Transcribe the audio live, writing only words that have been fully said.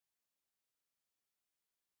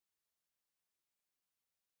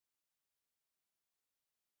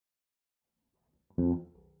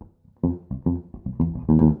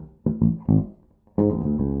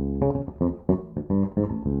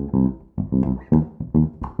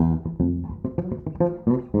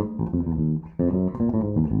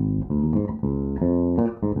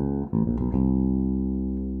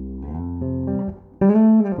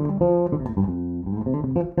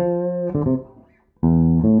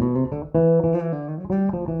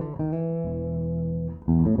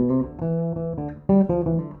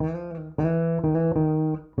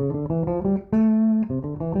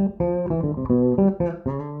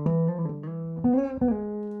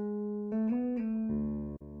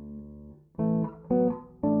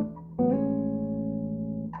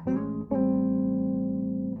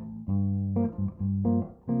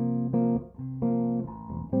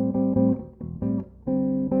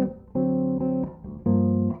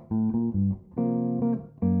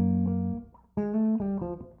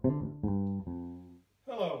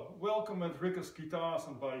Hello, welcome at Ricker's Guitars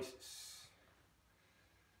and Basses.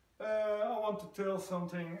 I want to tell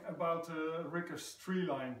something about the Ricker's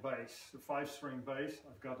Treeline bass, the 5-string bass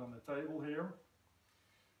I've got on the table here.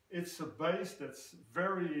 It's a bass that's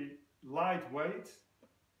very lightweight,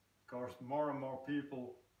 because more and more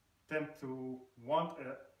people tend to want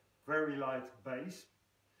a very light bass.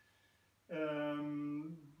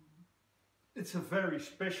 It's a very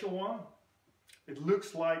special one. It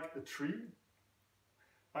looks like a tree.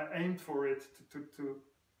 I aimed for it to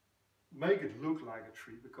make it look like a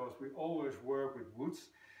tree, because we always work with woods,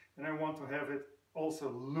 and I want to have it also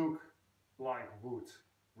look like wood,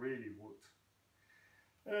 really wood.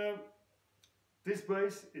 This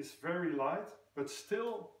bass is very light, but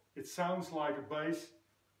still it sounds like a bass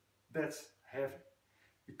that's heavy,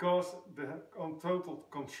 because the total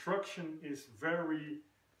construction is very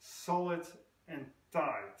solid and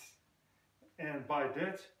tight, and by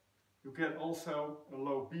that you get also a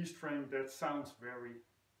low B string that sounds very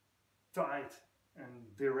tight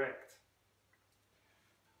and direct.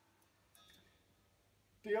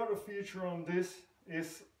 The other feature on this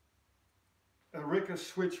is a Ricker's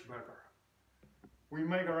switchbucker. We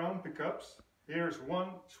make our own pickups. Here's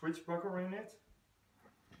one switchbucker in it.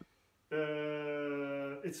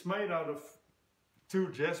 It's made out of 2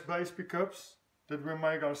 jazz bass pickups that we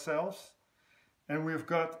make ourselves, and we've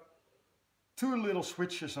got 2 little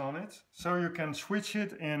switches on it, so you can switch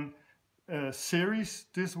it in series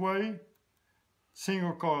this way,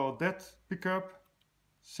 single coil that pickup,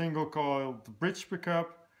 single coil the bridge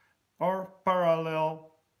pickup, or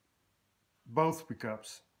parallel both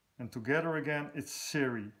pickups, and together again it's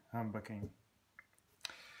series humbucking.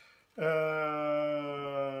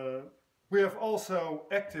 We have also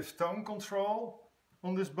active tone control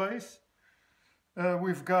on this bass.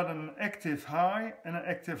 We've got an active high and an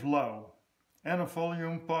active low, and a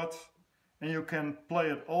volume pot, and you can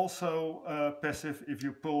play it also passive. If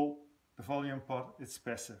you pull the volume pot, it's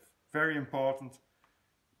passive. Very important.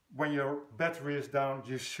 When your battery is down,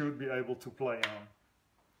 you should be able to play on.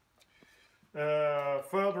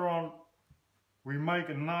 Further on, we make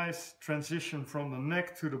a nice transition from the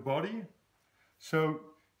neck to the body, so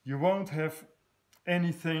you won't have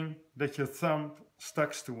anything that your thumb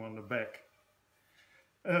sticks to on the back.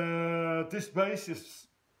 This bass is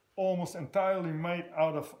almost entirely made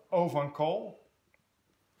out of oven coal.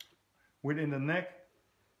 Within the neck,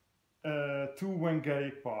 2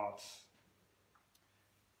 Wenge parts.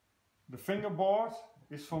 The fingerboard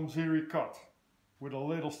is from Ziri cut, with a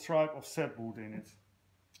little stripe of set wood in it.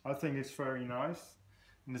 I think it's very nice,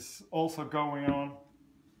 and it's also going on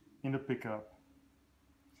in the pickup.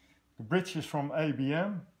 The bridge is from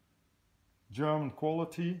ABM, German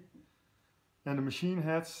quality, and the machine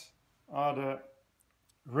heads are the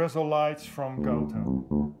Resolites from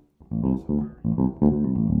Goto. Also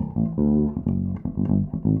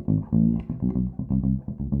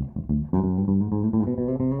very.